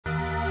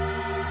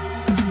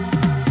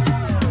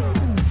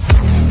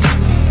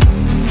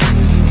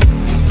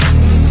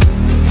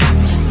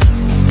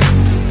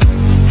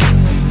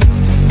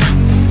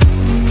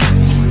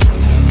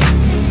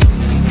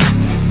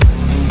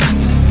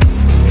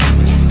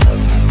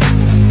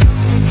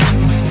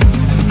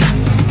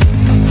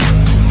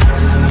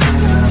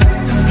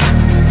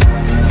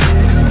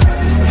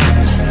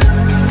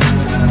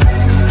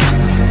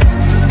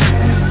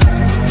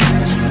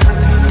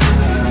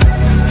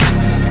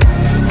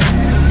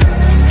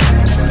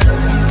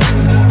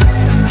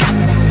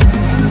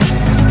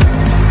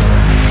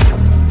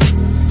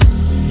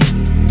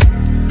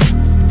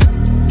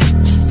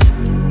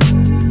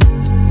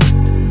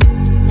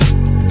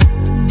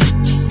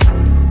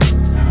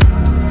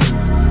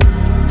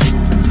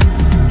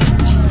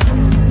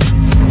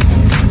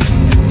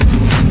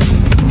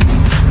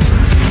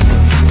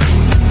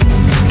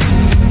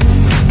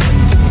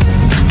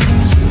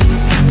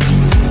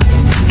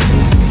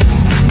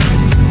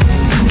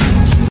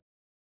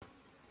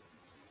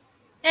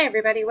Hey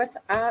everybody, what's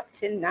up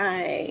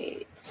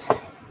tonight?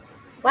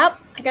 Well,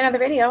 I got another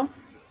video.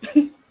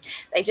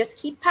 They just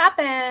keep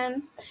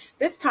popping.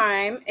 This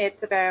time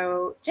it's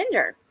about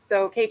Jinger.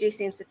 So KG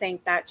seems to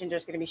think that Ginger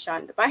is going to be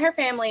shunned by her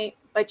family,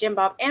 by Jim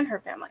Bob and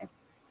her family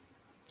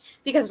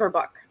because of her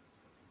book.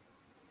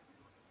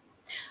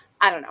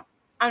 I don't know.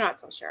 I'm not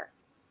so sure.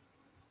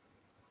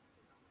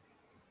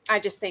 I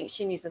just think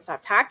she needs to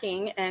stop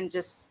talking and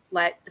just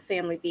let the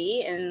family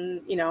be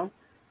and,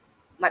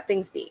 let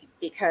things be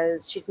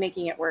because she's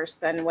making it worse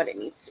than what it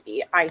needs to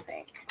be, I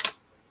think.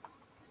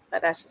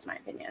 But that's just my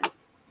opinion.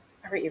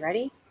 Are you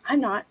ready? I'm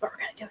not, but we're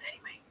going to do it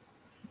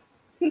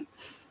anyway.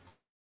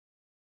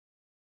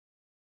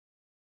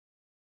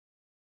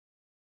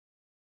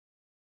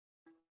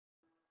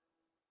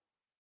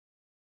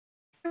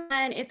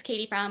 Everyone, it's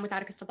Katie from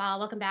Without a Crystal Ball.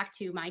 Welcome back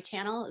to my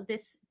channel.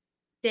 This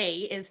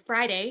day is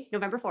Friday,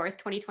 November 4th,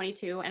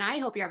 2022, and I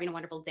hope you're having a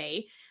wonderful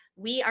day.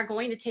 We are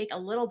going to take a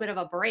little bit of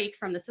a break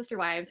from the Sister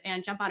Wives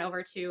and jump on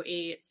over to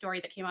a story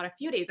that came out a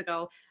few days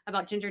ago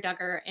about Ginger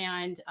Duggar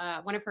and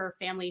one of her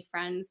family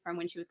friends from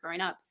when she was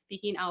growing up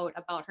speaking out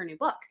about her new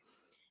book.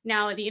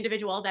 Now, the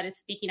individual that is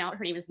speaking out,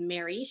 her name is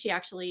Mary. She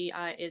actually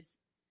is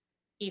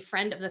a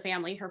friend of the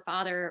family. Her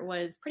father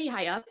was pretty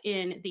high up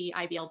in the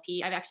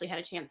IBLP. I've actually had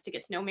a chance to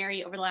get to know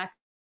Mary over the last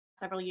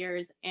several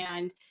years,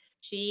 and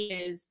she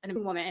is an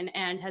amazing woman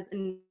and has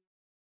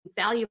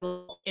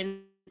invaluable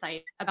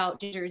insight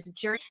about Ginger's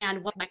journey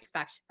and what I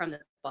expect from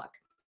this book.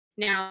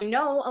 Now, I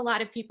know a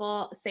lot of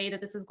people say that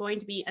this is going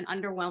to be an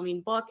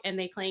underwhelming book, and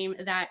they claim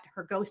that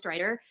her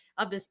ghostwriter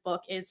of this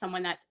book is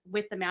someone that's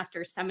with the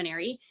Master's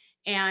Seminary,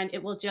 and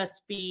it will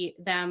just be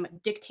them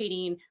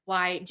dictating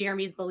why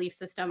Jeremy's belief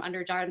system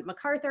under John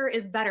MacArthur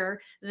is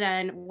better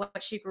than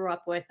what she grew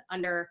up with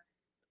under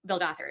Bill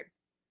Gothard.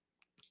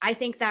 I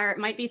think there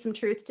might be some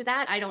truth to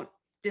that. I don't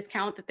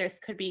discount that this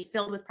could be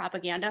filled with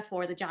propaganda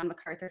for the John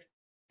MacArthur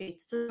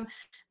faith system,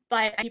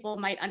 but people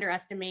might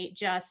underestimate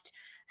just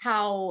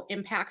how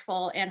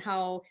impactful and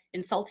how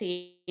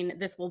insulting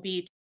this will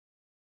be.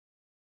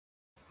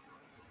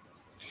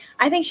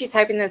 I think she's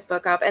hyping this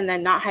book up and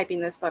then not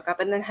hyping this book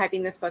up and then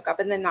hyping this book up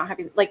and then not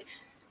hyping. Like,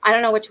 I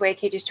don't know which way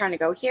KJ's trying to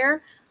go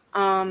here.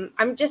 I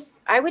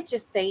would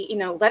just say,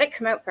 let it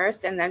come out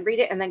first and then read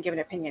it and then give an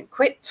opinion.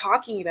 Quit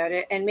talking about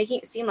it and making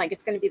it seem like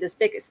it's going to be this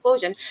big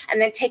explosion and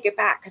then take it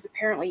back because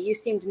apparently you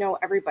seem to know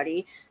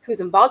everybody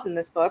who's involved in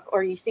this book,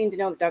 or you seem to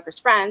know the Duggar's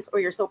friends or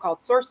your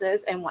so-called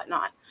sources and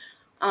whatnot.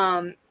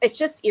 It's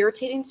just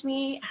irritating to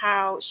me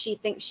how she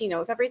thinks she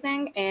knows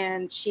everything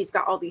and she's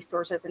got all these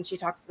sources and she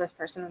talks to this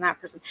person and that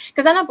person.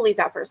 Because I don't believe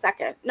that for a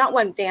second. Not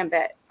one damn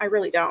bit. I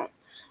really don't.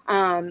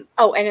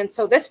 And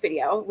so this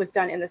video was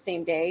done in the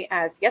same day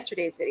as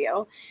yesterday's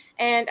video.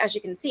 And as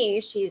you can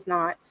see, she's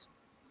not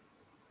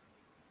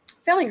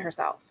filming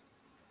herself.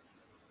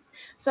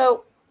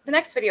 So the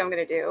next video I'm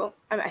going to do,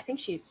 I think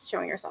she's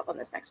showing herself on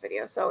this next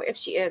video. So if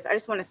she is, I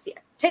just want to see it.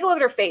 Take a look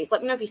at her face.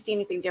 Let me know if you see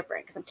anything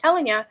different because I'm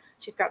telling you,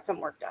 she's got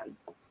some work done.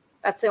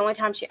 That's the only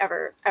time she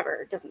ever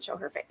doesn't show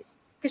her face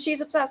because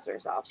she's obsessed with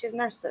herself. She's a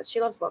narcissist.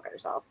 She loves to look at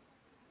herself.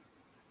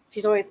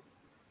 She's always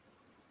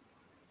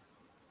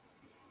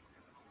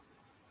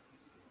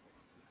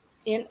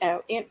in,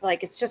 out, in.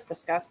 Like, it's just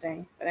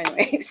disgusting. But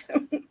anyways.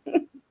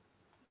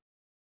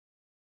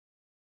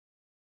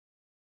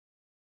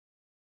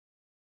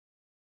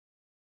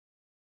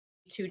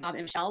 To Bob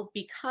and Michelle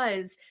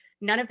because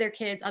none of their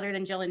kids, other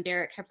than Jill and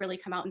Derek, have really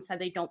come out and said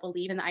they don't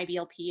believe in the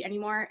IBLP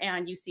anymore.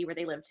 And you see where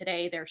they live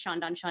today. They're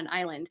shunned on Shunned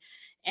Island.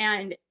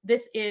 And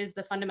this is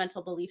the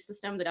fundamental belief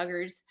system the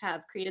Duggars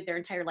have created their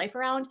entire life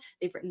around.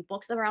 They've written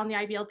books around the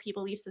IBLP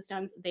belief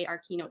systems. They are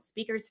keynote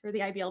speakers for the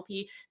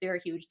IBLP. They're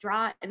a huge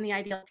draw in the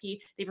IBLP.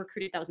 They've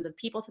recruited thousands of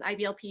people to the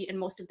IBLP, and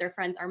most of their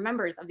friends are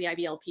members of the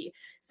IBLP.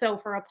 So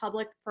for a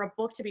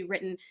book to be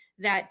written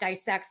that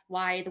dissects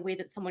why the way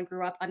that someone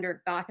grew up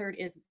under Gothard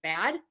is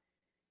bad,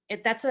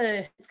 it's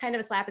kind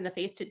of a slap in the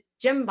face to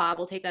Jim Bob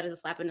will take that as a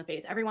slap in the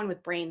face. Everyone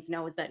with brains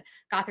knows that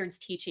Gothard's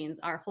teachings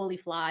are wholly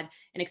flawed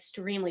and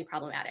extremely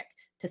problematic,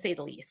 to say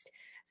the least.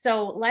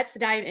 So let's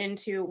dive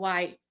into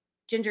why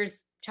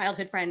Ginger's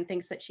childhood friend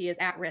thinks that she is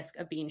at risk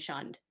of being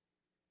shunned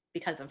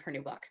because of her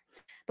new book.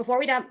 Before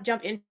we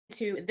jump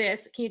into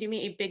this, can you do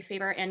me a big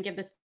favor and give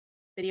this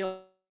video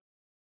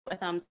a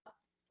thumbs up?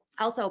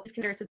 Also, please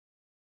consider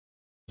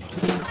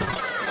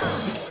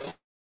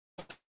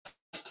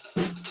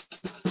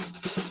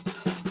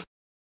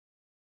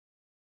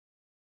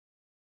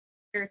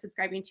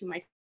subscribing to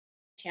my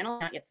channel.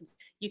 Not yet,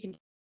 you can.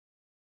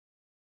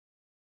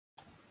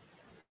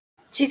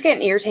 She's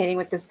getting irritating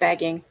with this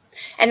begging.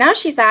 And now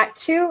she's at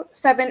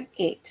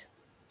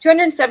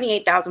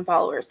 278,000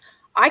 followers.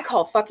 I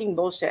call fucking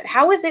bullshit.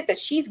 How is it that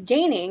she's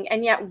gaining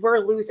and yet we're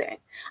losing?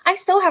 I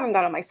still haven't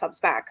gotten my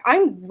subs back.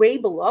 I'm way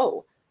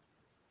below.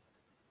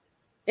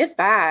 It's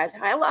bad.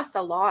 I lost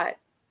a lot.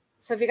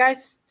 So if you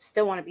guys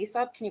still want to be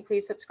sub, can you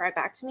please subscribe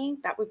back to me?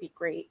 That would be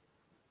great.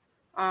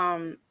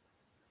 It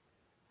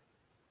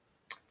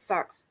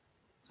sucks.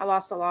 I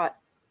lost a lot.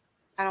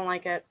 I don't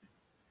like it.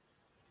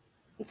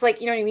 It's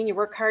like, you know what I mean? You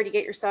work hard, you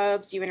get your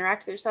subs, you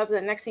interact with your subs,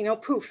 and the next thing you know,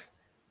 poof,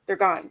 they're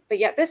gone. But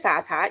yet this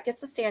asshat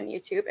gets to stay on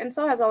YouTube and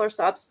so has all her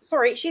subs.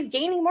 Sorry, she's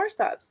gaining more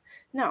subs.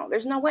 No,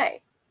 there's no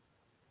way.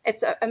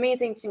 It's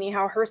amazing to me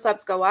how her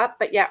subs go up,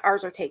 but yet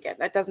ours are taken.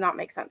 That does not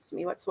make sense to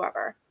me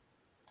whatsoever.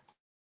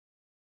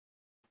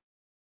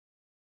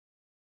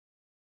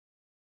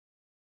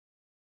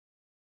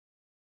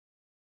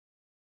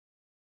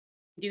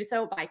 Do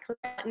so by click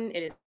the button.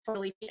 It is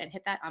totally free, and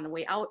hit that on the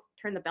way out.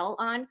 Turn the bell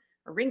on,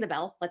 or ring the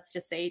bell, let's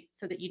just say,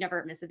 so that you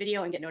never miss a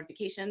video and get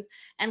notifications.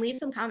 And leave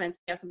some comments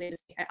if you have something to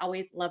say. I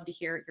always love to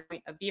hear your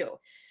point of view.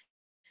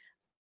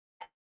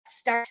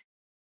 Start.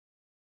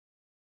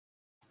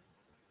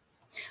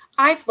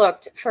 I've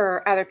looked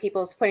for other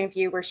people's point of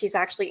view where she's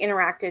actually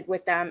interacted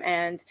with them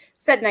and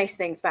said nice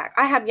things back.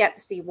 I have yet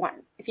to see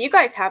one. If you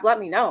guys have, let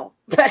me know,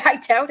 but I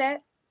doubt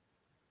it.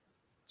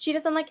 She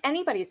doesn't like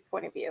anybody's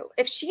point of view.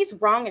 If she's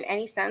wrong in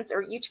any sense,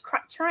 or you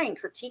try and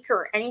critique her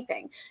or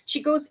anything,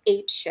 she goes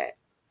ape shit,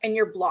 and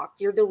you're blocked,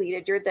 you're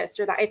deleted, you're this,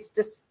 you're that. It's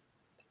just,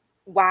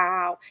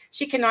 wow.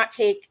 She cannot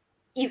take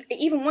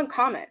even one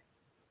comment.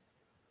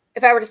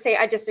 If I were to say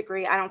I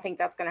disagree, I don't think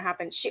that's going to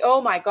happen.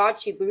 Oh my God,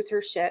 she'd lose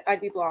her shit. I'd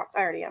be blocked.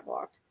 I already am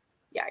blocked.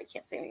 Yeah, you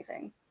can't say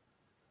anything.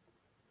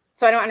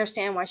 So I don't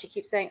understand why she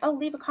keeps saying, oh,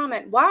 leave a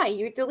comment. Why?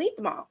 You delete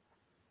them all.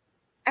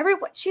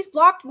 She's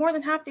blocked more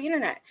than half the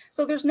internet.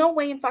 So there's no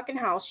way in fucking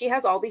hell she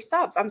has all these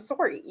subs. I'm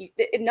sorry.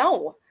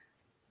 No.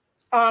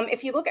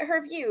 If you look at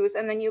her views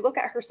and then you look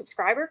at her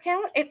subscriber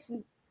count, it's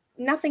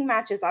nothing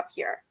matches up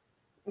here.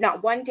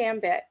 Not one damn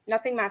bit.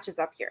 Nothing matches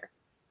up here.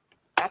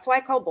 That's why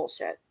I call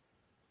bullshit.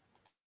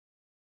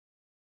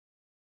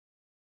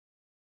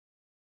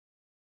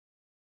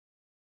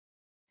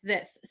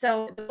 This.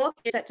 So the book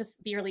is set to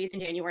be released in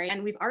January,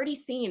 and we've already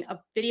seen a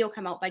video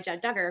come out by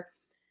Judd Duggar,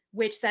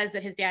 which says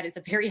that his dad is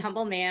a very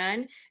humble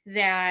man,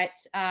 that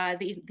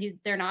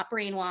they're not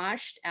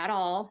brainwashed at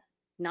all,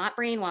 not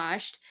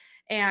brainwashed,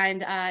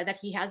 and that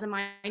he has a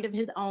mind of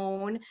his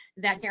own,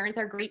 that his parents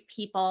are great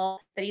people,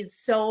 that he's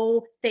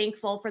so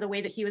thankful for the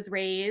way that he was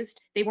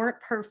raised. They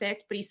weren't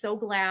perfect, but he's so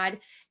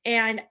glad.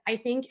 And I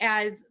think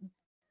as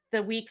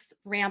the weeks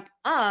ramp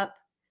up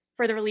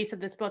for the release of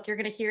this book, you're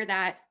going to hear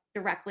that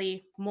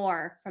directly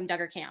more from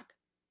Duggar Camp.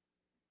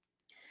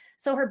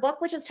 So her book,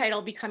 which is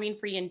titled Becoming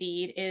Free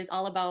Indeed, is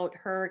all about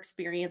her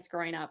experience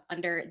growing up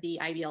under the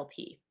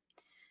IBLP.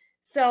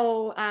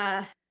 So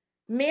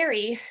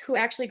Mary, who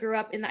actually grew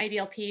up in the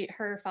IBLP,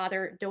 her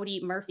father,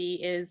 Dodie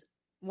Murphy, is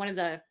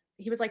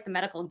he was like the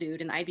medical dude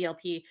in the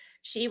IBLP.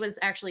 She was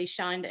actually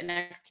shunned and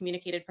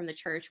excommunicated from the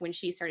church when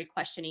she started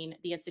questioning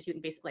the Institute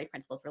and Basic Life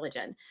Principles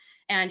religion.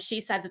 And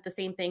she said that the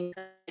same thing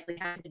likely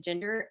happened to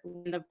Jinger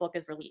when the book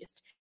is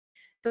released.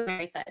 So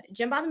Mary said,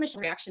 Jim Bob and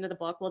Michelle's reaction to the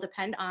book will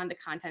depend on the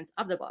contents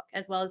of the book,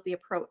 as well as the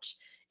approach.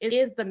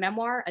 Is the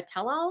memoir a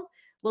tell-all?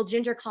 Will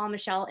Jinger call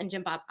Michelle and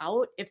Jim Bob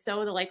out? If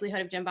so, the likelihood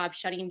of Jim Bob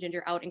shutting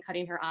Jinger out and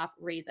cutting her off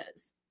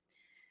raises.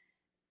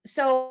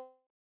 So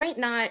I might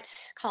not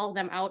call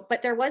them out,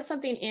 but there was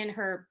something in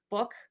her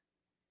book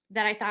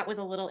that I thought was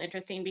a little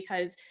interesting,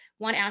 because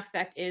one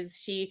aspect is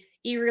she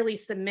eagerly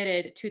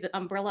submitted to the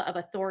umbrella of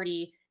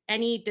authority.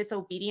 Any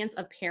disobedience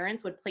of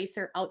parents would place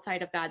her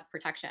outside of God's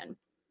protection.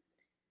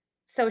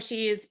 So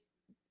she's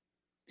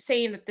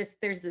saying that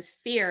there's this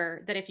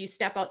fear that if you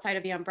step outside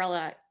of the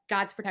umbrella,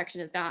 God's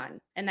protection is gone.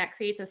 And that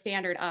creates a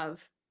standard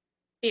of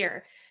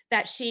fear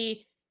that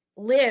she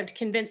lived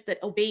convinced that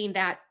obeying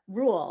that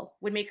rule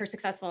would make her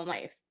successful in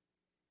life.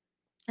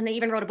 And they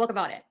even wrote a book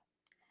about it.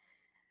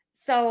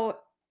 So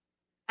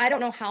I don't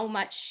know how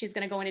much she's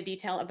going to go into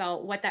detail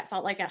about what that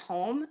felt like at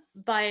home,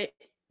 but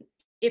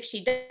if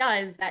she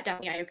does, that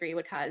definitely, I agree,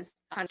 would cause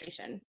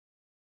consternation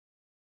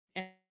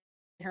in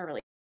her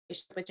relationship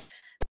with.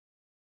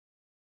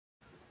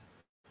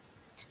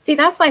 See,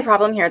 that's my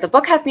problem here. The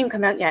book hasn't even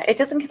come out yet. It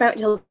doesn't come out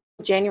until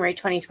January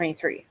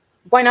 2023.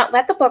 Why not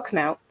let the book come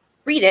out,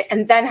 read it,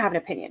 and then have an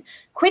opinion?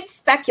 Quit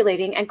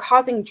speculating and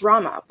causing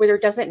drama where there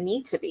doesn't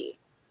need to be.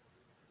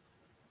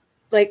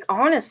 Like,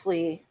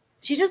 honestly,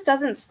 she just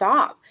doesn't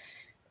stop.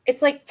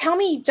 It's like, tell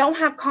me you don't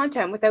have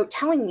content without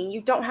telling me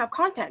you don't have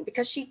content,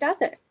 because she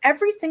doesn't.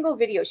 Every single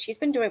video she's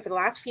been doing for the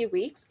last few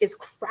weeks is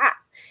crap.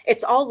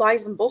 It's all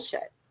lies and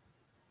bullshit.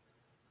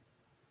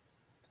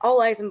 All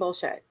lies and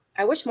bullshit.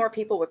 I wish more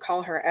people would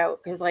call her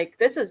out, because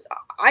like,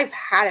 I've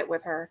had it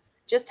with her.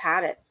 Just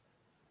had it.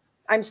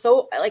 I'm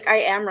so, like, I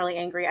am really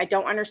angry. I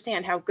don't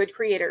understand how good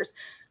creators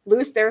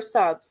lose their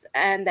subs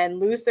and then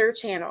lose their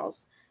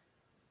channels,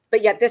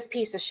 but yet this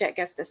piece of shit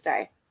gets to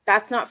stay.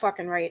 That's not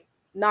fucking right.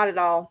 Not at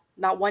all.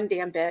 Not one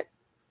damn bit.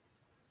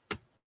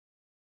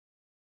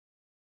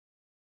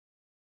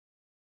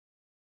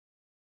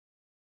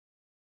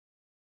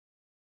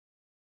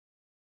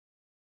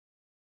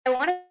 I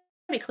want to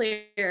be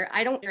clear,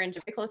 I don't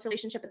enjoy a close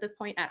relationship at this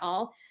point at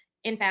all.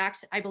 In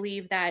fact, I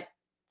believe that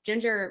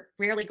Jinger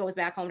rarely goes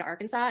back home to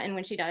Arkansas, and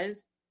when she does,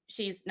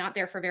 she's not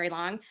there for very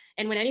long.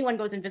 And when anyone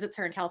goes and visits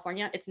her in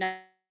California, it's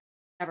never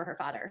her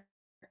father.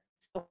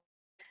 So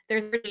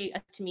there's really,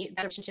 to me,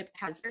 that relationship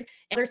has.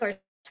 Other sources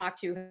I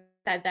talked to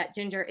said that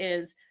Jinger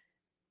is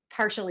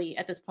partially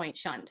at this point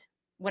shunned,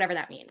 whatever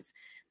that means.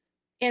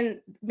 And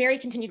Mary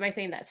continued by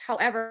saying this.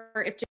 However,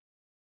 if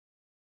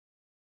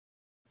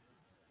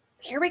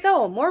here we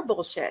go, more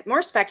bullshit,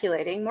 more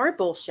speculating, more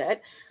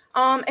bullshit.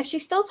 If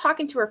she's still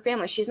talking to her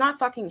family, she's not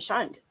fucking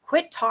shunned.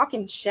 Quit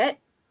talking shit.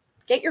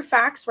 Get your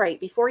facts right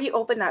before you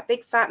open that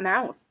big fat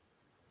mouth.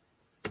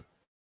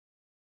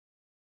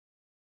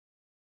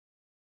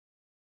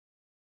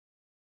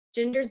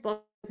 Ginger's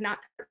book is not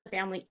the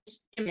family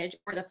image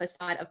or the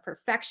facade of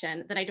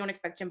perfection, then I don't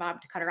expect Jim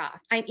Bob to cut her off.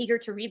 I'm eager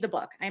to read the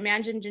book. I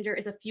imagine Ginger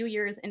is a few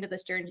years into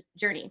this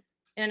journey.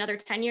 In another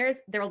 10 years,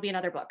 there will be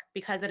another book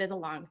because it is a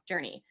long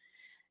journey.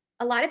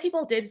 A lot of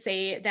people did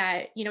say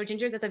that, you know,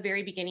 Ginger's at the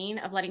very beginning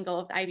of letting go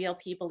of the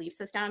IBLP belief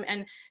system.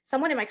 And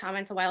someone in my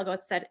comments a while ago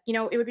said, you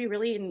know, it would be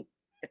really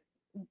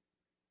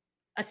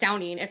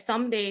astounding if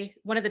someday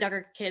one of the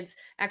Duggar kids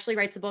actually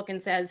writes a book and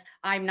says,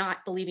 I'm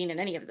not believing in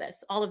any of this.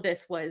 All of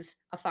this was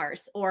a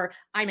farce, or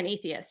I'm an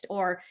atheist.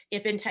 Or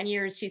if in 10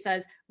 years she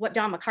says, what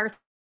John MacArthur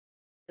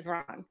is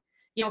wrong.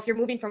 You know, if you're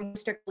moving from one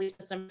strict belief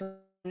system to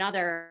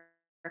another,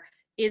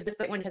 is this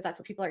the one because that's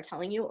what people are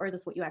telling you, or is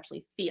this what you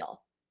actually feel?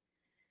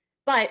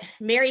 But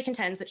Mary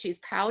contends that she's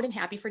proud and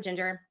happy for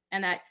Ginger,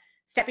 and that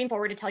stepping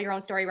forward to tell your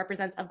own story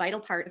represents a vital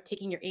part of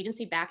taking your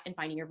agency back and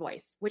finding your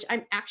voice, which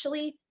I'm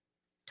actually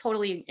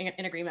totally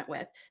in agreement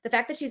with. The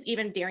fact that she's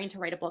even daring to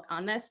write a book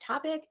on this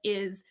topic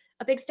is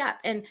a big step.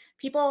 And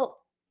people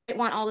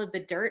want all of the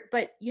dirt,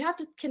 but you have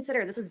to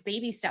consider this is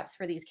baby steps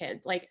for these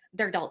kids. Like,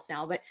 they're adults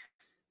now, but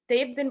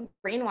they've been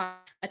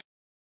brainwashed.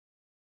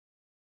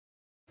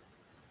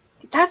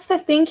 That's the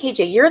thing,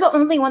 KJ. You're the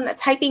only one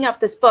that's hyping up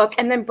this book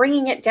and then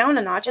bringing it down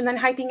a notch and then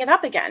hyping it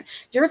up again.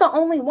 You're the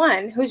only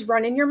one who's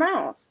running your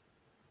mouth.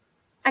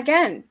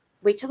 Again,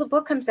 wait till the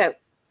book comes out,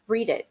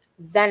 read it,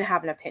 then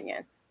have an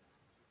opinion.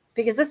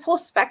 Because this whole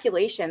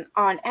speculation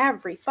on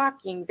every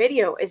fucking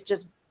video is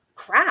just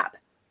crap.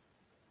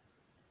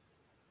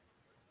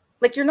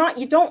 Like, you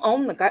don't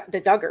own the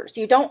Duggars.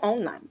 You don't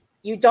own them.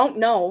 You don't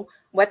know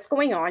what's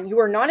going on. You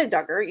are not a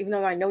Duggar, even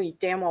though I know you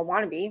damn well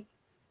want to be.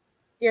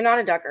 You're not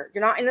a Duggar.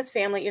 You're not in this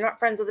family. You're not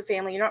friends with the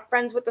family. You're not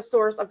friends with the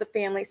source of the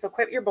family. So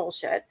quit your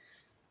bullshit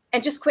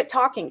and just quit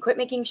talking. Quit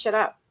making shit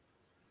up.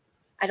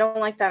 I don't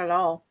like that at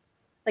all.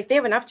 Like, they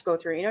have enough to go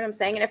through. You know what I'm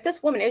saying? And if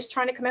this woman is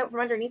trying to come out from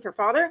underneath her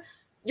father,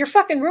 you're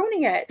fucking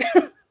ruining it.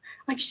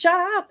 Like, shut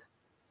up.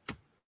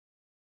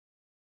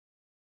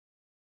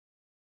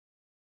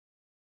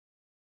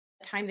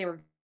 Time they were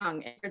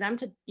young, and for them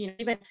to, you know,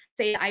 even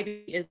say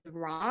IB is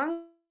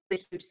wrong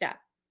is a huge step.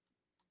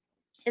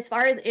 As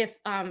far as if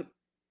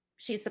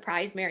she's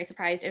surprised, Mary's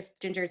surprised if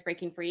Ginger is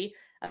breaking free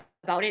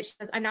about it, she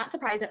says, I'm not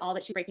surprised at all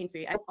that she's breaking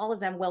free. All of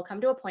them will come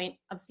to a point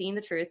of seeing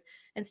the truth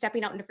and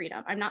stepping out into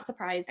freedom. I'm not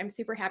surprised. I'm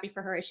super happy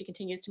for her as she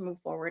continues to move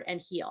forward and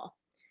heal.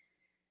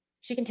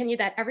 She continued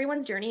that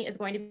everyone's journey is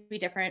going to be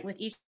different with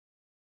each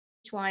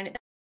one.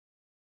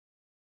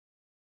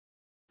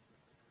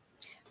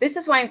 This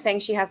is why I'm saying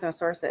she has no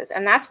sources.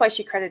 And that's why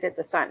she credited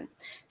the Sun,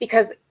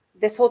 because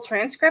this whole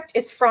transcript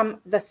is from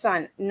the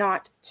Sun,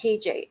 not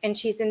KJ. And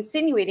she's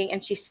insinuating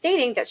and she's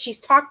stating that she's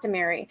talked to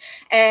Mary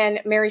and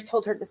Mary's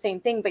told her the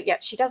same thing, but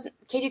yet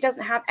KJ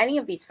doesn't have any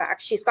of these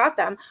facts. She's got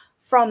them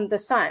from the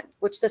Sun,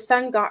 which the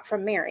Sun got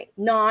from Mary,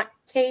 not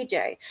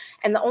KJ.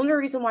 And the only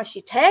reason why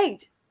she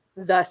tagged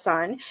the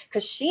Sun,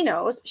 because she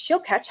knows she'll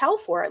catch hell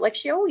for it, like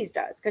she always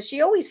does, because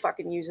she always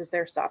fucking uses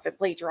their stuff and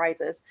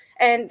plagiarizes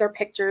and their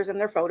pictures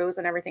and their photos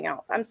and everything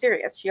else. I'm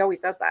serious. She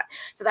always does that.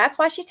 So that's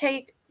why she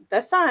tagged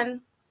the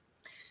Sun,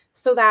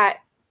 so that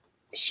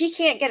she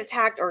can't get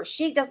attacked, or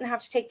she doesn't have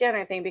to take down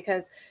anything,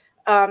 because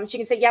she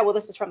can say, yeah, well,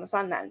 this is from the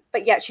Sun then.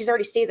 But yet she's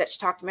already stated that she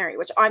talked to Mary,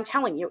 which I'm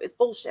telling you is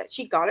bullshit.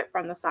 She got it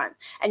from the Sun,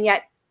 and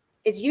yet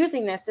is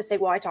using this to say,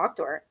 well, I talked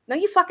to her. No,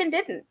 you fucking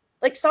didn't.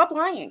 Like, stop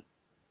lying.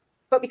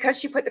 But because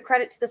she put the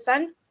credit to the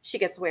Sun, she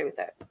gets away with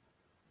it.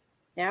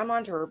 Yeah, I'm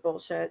onto her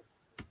bullshit.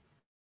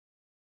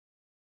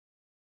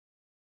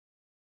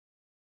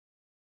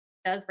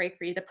 Does break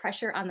free, the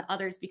pressure on the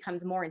others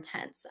becomes more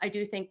intense. I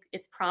do think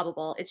it's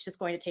probable. It's just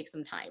going to take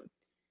some time.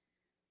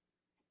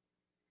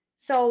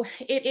 So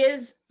it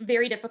is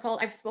very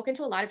difficult. I've spoken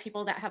to a lot of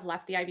people that have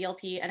left the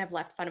IBLP and have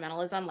left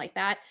fundamentalism like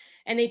that.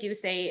 And they do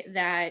say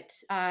that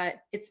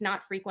it's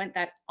not frequent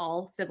that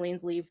all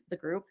siblings leave the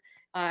group.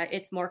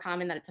 It's more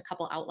common that it's a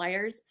couple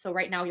outliers. So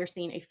right now you're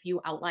seeing a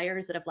few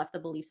outliers that have left the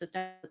belief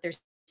system, but they're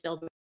still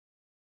doing.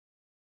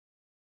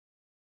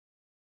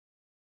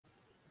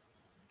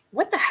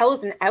 What the hell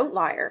is an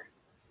outlier?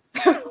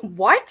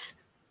 What?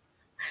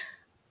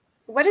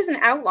 What is an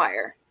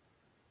outlier?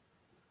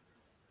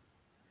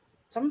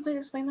 Someone please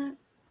explain that.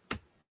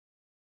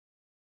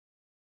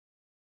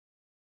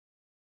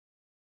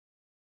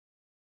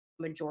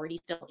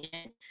 Majority still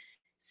in.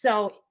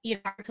 So you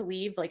have to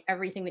leave like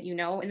everything that you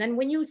know. And then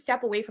when you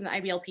step away from the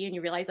IBLP and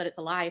you realize that it's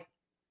a lie,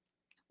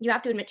 you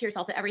have to admit to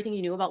yourself that everything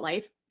you knew about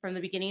life from the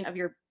beginning of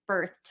your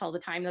birth till the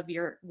time of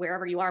your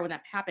wherever you are when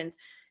that happens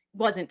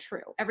wasn't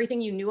true.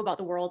 Everything you knew about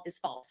the world is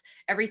false.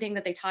 Everything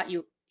that they taught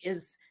you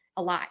is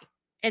a lie.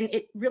 And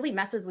it really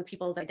messes with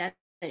people's identities.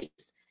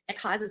 It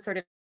causes sort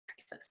of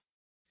crisis.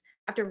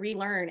 to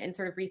relearn and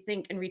sort of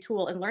rethink and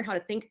retool and learn how to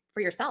think for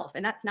yourself.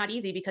 And that's not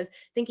easy because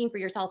thinking for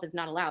yourself is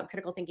not allowed.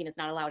 Critical thinking is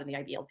not allowed in the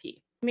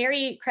IBLP.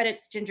 Mary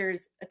credits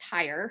Ginger's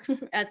attire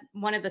as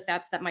one of the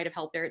steps that might have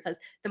helped there. It says,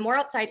 the more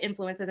outside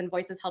influences and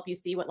voices help you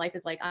see what life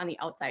is like on the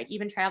outside,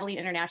 even traveling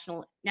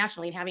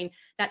nationally and having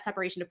that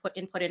separation to put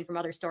input in from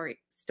other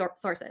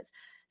sources.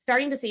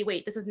 Starting to see,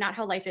 wait, this is not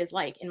how life is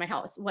like in my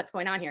house. What's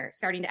going on here?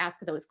 Starting to ask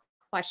those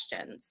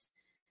questions.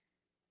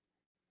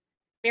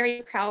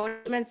 Mary's proud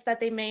moments that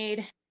they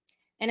made.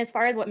 And as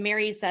far as what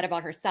Mary said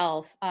about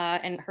herself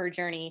and her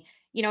journey,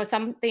 you know,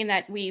 something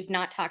that we've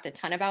not talked a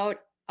ton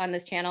about on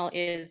this channel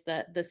is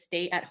the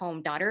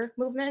stay-at-home daughter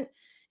movement.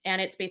 And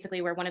it's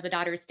basically where one of the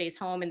daughters stays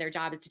home and their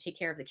job is to take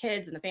care of the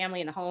kids and the family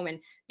and the home and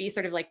be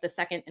sort of like the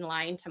second in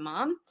line to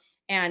mom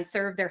and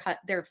serve their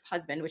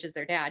husband, which is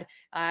their dad,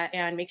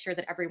 and make sure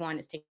that everyone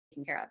is taken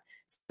care of.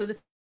 So this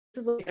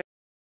is what we said.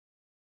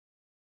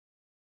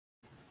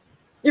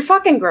 You're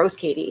fucking gross,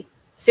 Katie.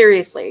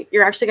 Seriously,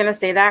 you're actually going to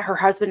say that? Her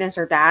husband is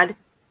her dad?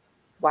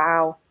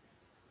 Wow.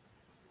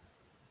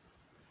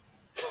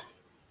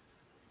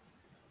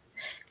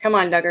 Come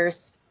on,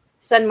 Duggars.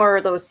 Send more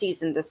of those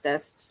cease and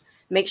desists.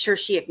 Make sure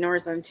she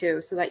ignores them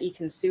too so that you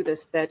can sue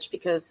this bitch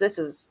because this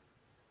is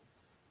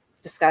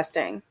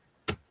disgusting.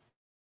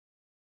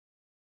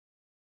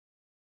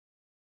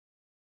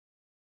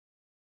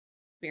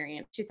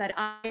 Experience. She said,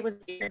 I was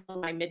in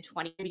my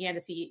mid-20s, I began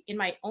to see in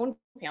my own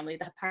family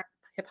the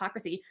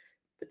hypocrisy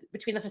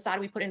between the facade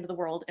we put into the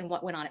world and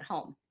what went on at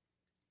home.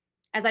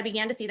 As I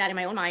began to see that in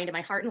my own mind, in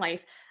my heart and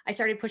life, I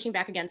started pushing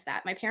back against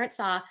that. My parents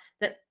saw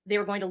that they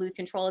were going to lose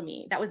control of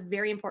me. That was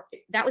very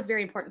important. That was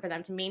very important for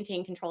them to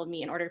maintain control of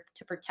me in order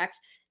to protect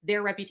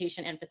their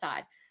reputation and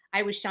facade.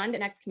 I was shunned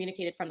and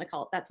excommunicated from the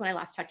cult. That's when I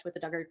lost touch with the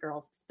Duggar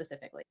girls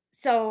specifically.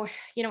 So,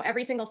 you know,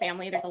 every single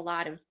family, there's a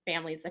lot of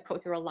families that go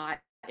through a lot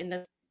in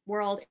this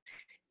world.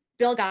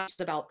 Bill Gosh is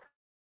about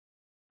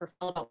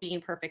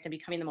being perfect and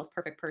becoming the most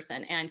perfect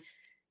person. And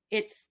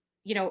it's,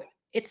 you know,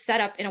 it's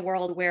set up in a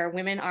world where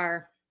women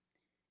are,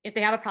 if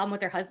they have a problem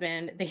with their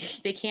husband, they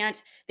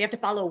have to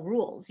follow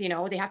rules, you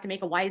know, they have to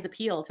make a wise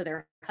appeal to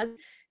their husband.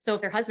 So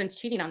if their husband's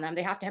cheating on them,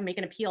 they have to make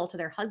an appeal to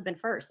their husband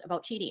first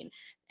about cheating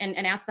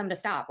and ask them to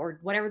stop or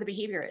whatever the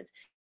behavior is.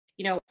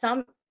 You know,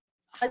 some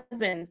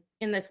husbands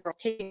in this world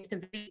take things to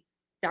very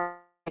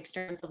dark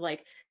extremes of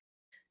like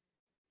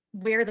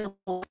where the.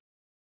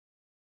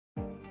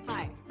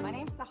 Hi, my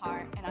name's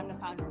Sahar and I'm the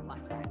founder of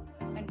Last Brands.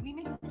 And we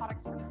make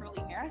products for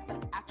curly hair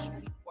that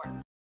actually work.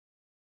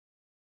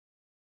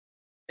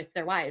 With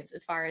their wives,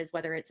 as far as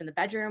whether it's in the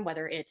bedroom,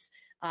 whether it's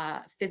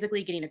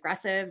physically getting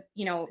aggressive,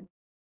 you know,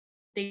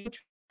 they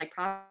like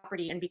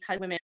property. And because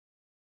women.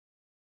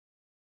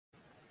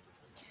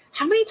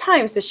 How many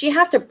times does she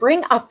have to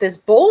bring up this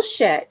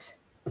bullshit?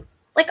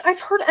 Like,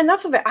 I've heard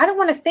enough of it. I don't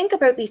want to think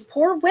about these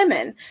poor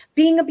women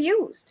being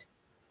abused,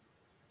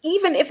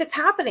 even if it's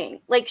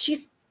happening. Like,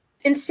 she's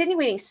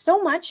insinuating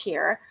so much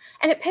here,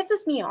 and it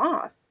pisses me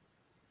off.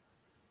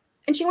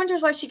 And she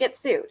wonders why she gets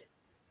sued.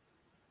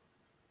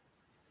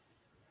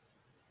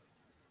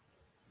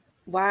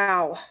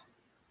 Wow.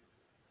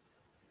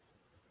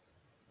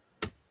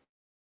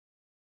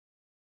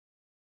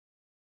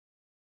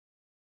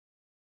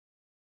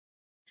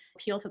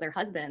 Appeal to their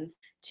husbands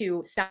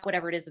to stop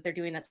whatever it is that they're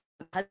doing that's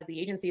the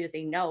agency to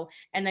say no.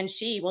 And then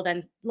she will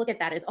then look at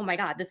that as, oh my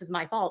God, this is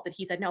my fault that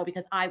he said no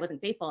because I wasn't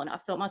faithful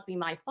enough. So it must be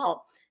my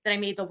fault that I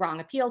made the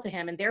wrong appeal to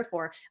him. And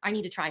therefore I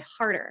need to try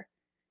harder.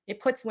 It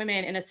puts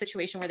women in a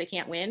situation where they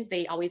can't win.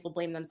 They always will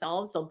blame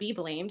themselves. They'll be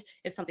blamed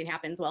if something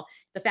happens. Well,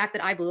 the fact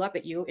that I blew up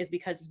at you is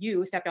because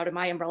you stepped out of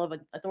my umbrella of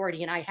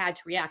authority and I had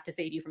to react to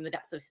save you from the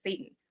depths of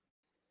Satan.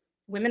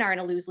 Women are in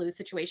a lose-lose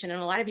situation.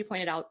 And a lot of you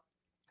pointed out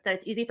that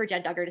it's easy for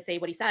Jed Duggar to say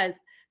what he says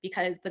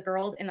because the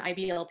girls in the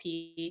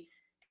IBLP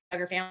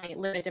Duggar family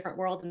live in a different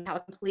world and have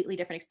a completely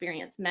different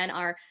experience. Men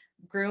are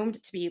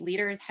groomed to be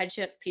leaders,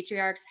 headships,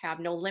 patriarchs, have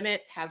no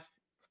limits, have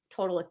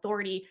total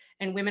authority,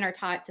 and women are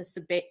taught to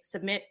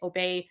submit,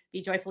 obey,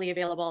 be joyfully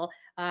available,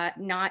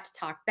 not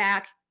talk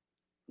back,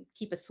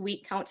 keep a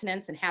sweet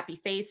countenance and happy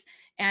face.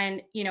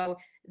 And, you know,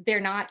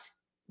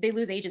 they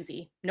lose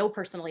agency, no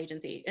personal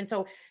agency. And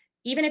so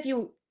even if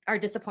you are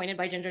disappointed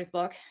by Ginger's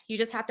book, you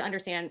just have to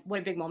understand what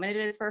a big moment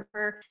it is for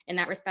her in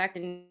that respect.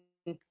 And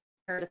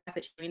her, the fact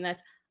that she's doing this,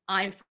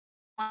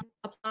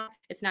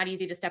 it's not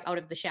easy to step out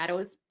of the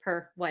shadows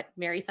per what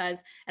Mary says.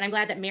 And I'm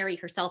glad that Mary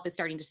herself is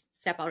starting to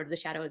step out of the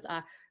shadows.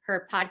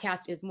 Her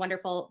podcast is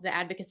wonderful. The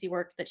advocacy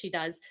work that she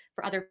does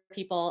for other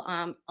people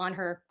on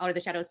her Out of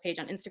the Shadows page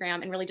on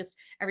Instagram, and really just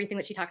everything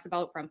that she talks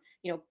about, from,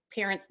 you know,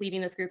 parents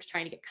leaving this group to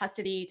trying to get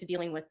custody, to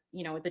dealing with,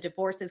 you know, the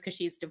divorces because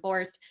she's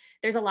divorced.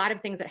 There's a lot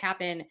of things that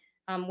happen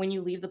when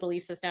you leave the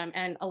belief system.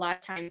 And a lot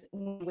of times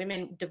when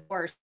women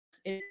divorce,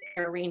 it's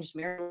arranged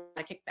marriage,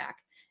 a kickback.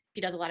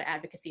 She does a lot of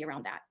advocacy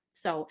around that.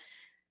 So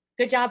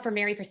good job for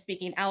Mary for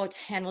speaking out.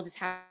 And we'll just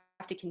have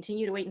to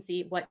continue to wait and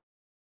see what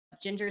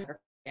Ginger's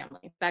family.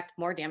 Expect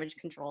more damage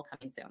control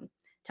coming soon.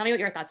 Tell me what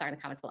your thoughts are in the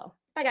comments below.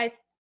 Bye, guys.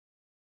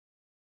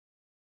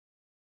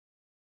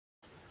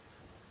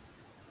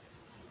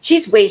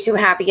 She's way too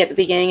happy at the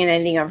beginning and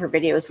ending of her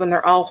videos when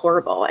they're all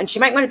horrible. And she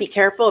might want to be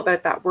careful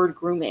about that word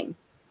grooming.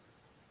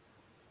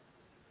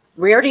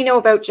 We already know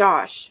about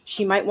Josh.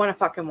 She might want to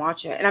fucking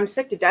watch it. And I'm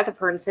sick to death of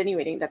her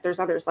insinuating that there's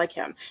others like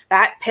him.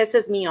 That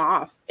pisses me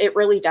off. It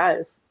really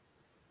does.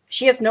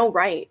 She has no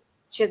right.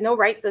 She has no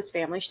right to this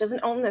family. She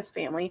doesn't own this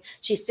family.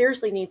 She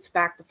seriously needs to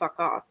back the fuck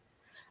off.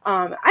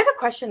 I have a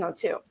question though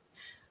too.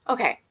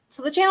 Okay,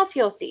 so the channel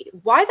TLC.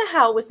 Why the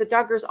hell was the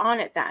Duggars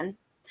on it then?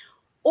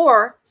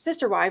 Or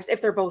Sister Wives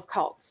if they're both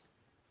cults?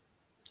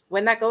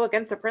 Wouldn't that go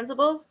against the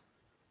principles?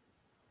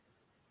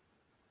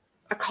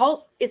 A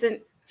cult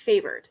isn't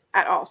favored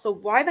at all. So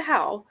why the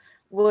hell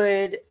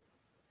would,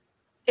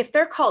 if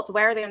they're cults,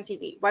 why are they on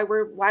TV? Why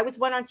was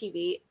one on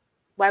TV?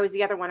 Why is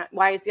the other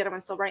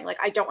one still running? Like,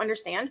 I don't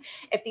understand.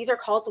 If these are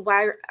cults,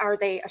 why are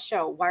they a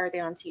show? Why are they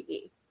on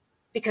TV?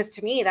 Because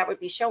to me, that would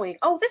be showing,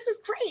 oh, this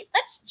is great.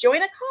 Let's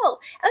join a cult.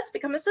 Let's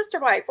become a sister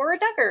wife or a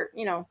Duggar.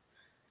 You know,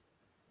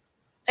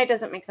 it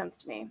doesn't make sense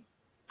to me.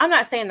 I'm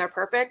not saying they're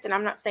perfect, and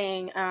I'm not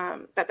saying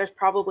that there's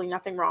probably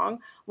nothing wrong.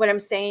 What I'm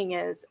saying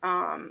is,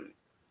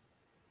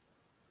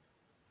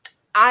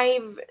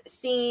 I've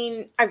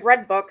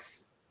read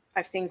books,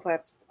 I've seen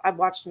clips, I've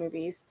watched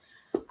movies,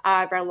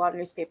 I've read a lot of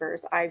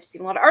newspapers, I've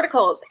seen a lot of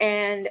articles,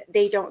 and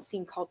they don't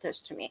seem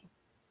cultish to me.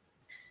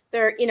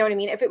 They're, you know what I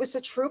mean? If it was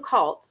a true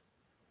cult,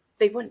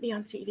 they wouldn't be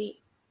on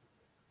TV.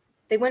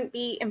 They wouldn't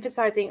be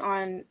emphasizing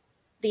on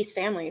these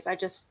families. I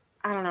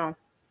don't know.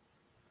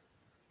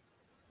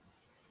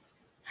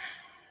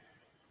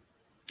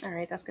 All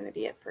right, that's going to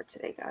be it for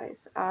today,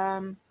 guys.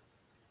 Hope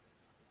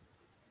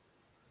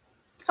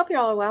you're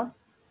all well.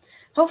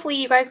 Hopefully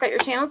you guys got your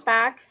channels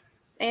back,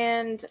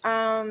 and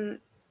I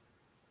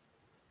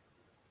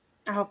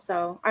hope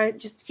so. I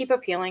just keep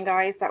appealing,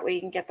 guys. That way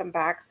you can get them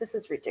back. This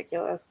is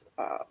ridiculous.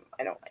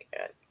 I don't like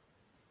it.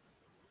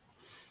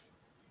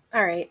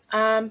 All right.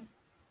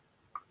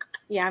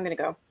 Yeah, I'm going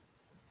to go.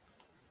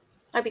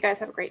 Hope you guys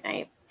have a great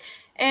night.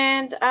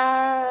 And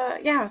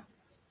yeah,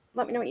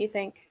 let me know what you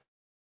think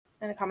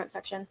in the comment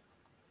section.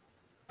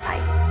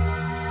 Bye.